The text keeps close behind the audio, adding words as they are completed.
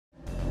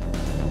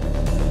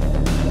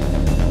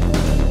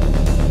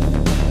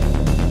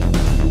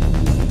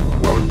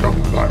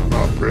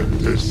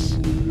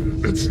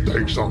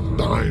some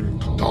time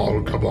to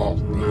talk about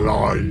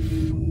life.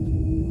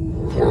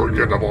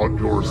 Forget about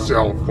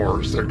yourself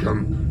for a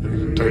second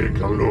and take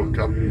a look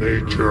at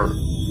nature.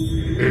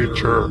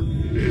 Nature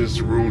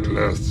is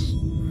ruthless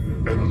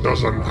and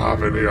doesn't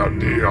have any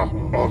idea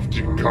of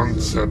the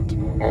concept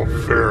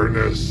of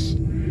fairness.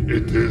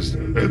 It is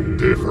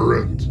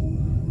indifferent.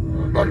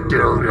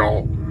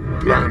 Bacterial,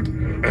 plant,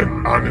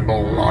 and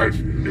animal life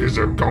is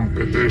a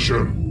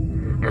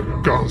competition,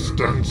 a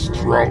constant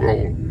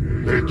struggle.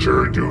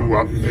 Nature do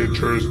what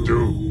natures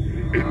do.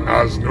 It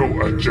has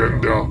no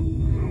agenda,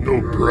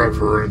 no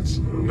preference,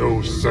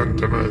 no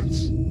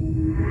sentiments.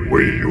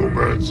 We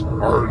humans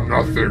are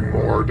nothing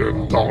more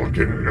than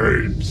talking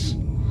apes,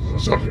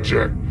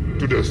 subject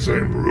to the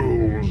same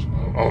rules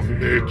of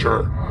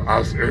nature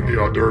as any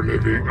other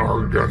living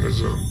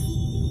organism.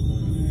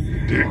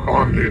 The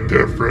only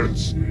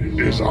difference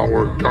is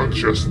our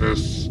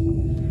consciousness.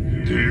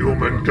 The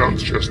human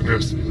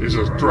consciousness is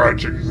a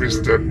tragic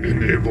misstep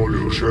in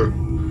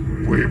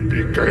evolution. We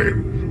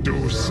became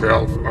too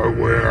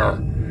self-aware.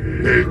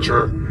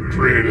 Nature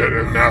created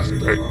an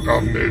aspect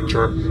of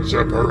nature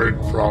separate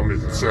from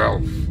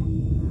itself.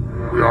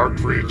 We are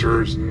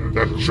creatures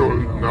that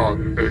should not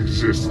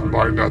exist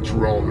by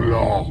natural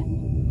law.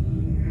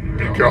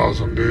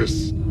 Because of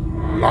this,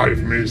 life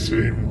may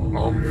seem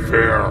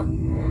unfair,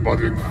 but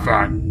in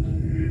fact,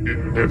 it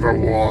never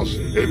was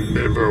and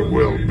never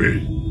will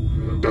be.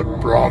 The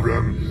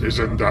problem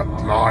isn't that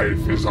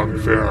life is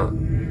unfair,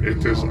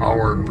 it is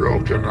our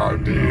broken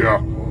idea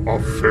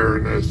of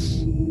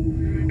fairness.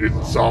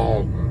 It's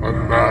all a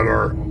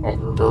matter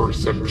of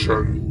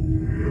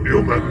perception.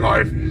 Human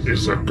life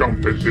is a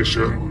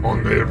competition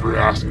on every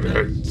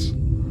aspect.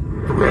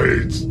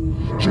 Grades,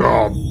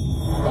 job,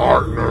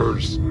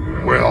 partners,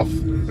 wealth,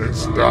 and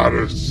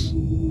status.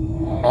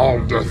 All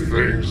the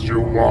things you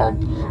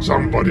want,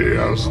 somebody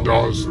else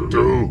does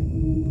too.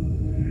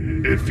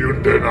 If you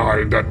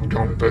deny that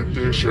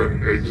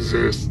competition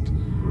exists,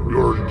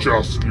 you're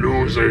just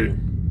losing.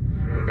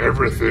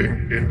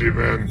 Everything in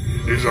demand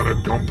is on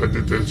a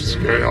competitive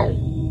scale,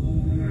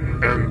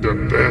 and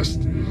the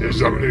best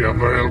is only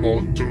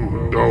available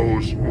to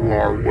those who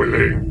are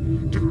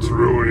willing to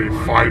truly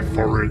fight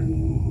for it.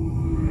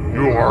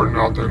 You are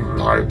not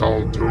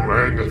entitled to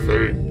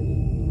anything.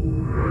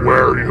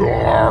 Where you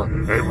are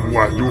and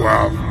what you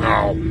have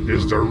now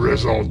is the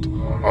result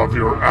of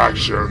your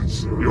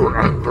actions, your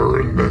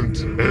environment,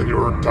 and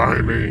your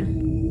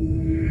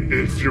timing.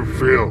 If you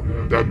feel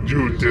that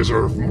you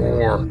deserve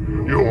more,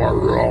 you are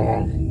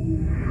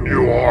wrong.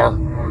 You are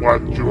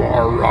what you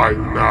are right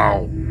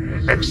now.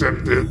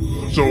 Accept it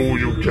so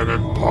you can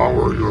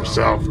empower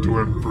yourself to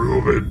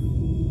improve it.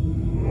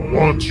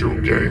 Once you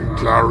gain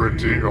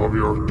clarity of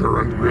your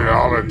current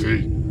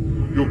reality,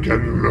 you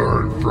can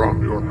learn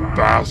from your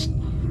past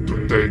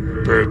to take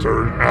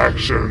better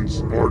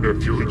actions for the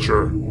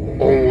future.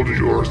 Hold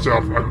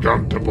yourself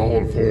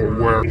accountable for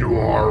where you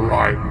are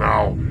right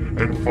now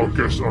and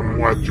focus on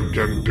what you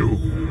can do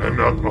and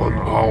not on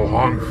how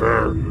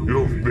unfair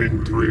you've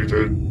been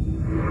treated.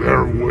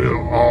 There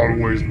will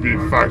always be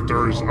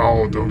factors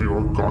out of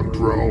your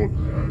control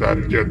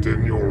that get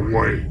in your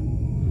way.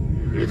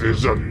 It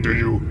is up to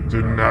you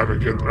to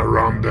navigate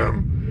around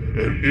them,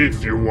 and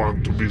if you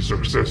want to be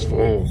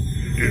successful,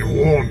 it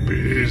won't be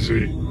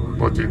easy,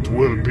 but it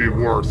will be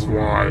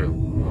worthwhile.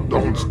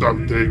 Don't stop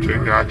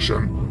taking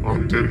action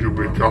until you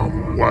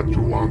become what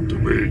you want to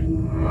be.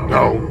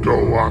 Now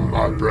go on,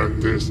 my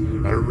apprentice,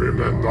 and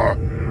remember,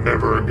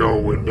 never go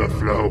with the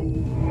flow.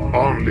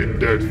 Only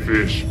dead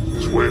fish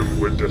swim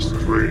with the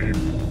stream.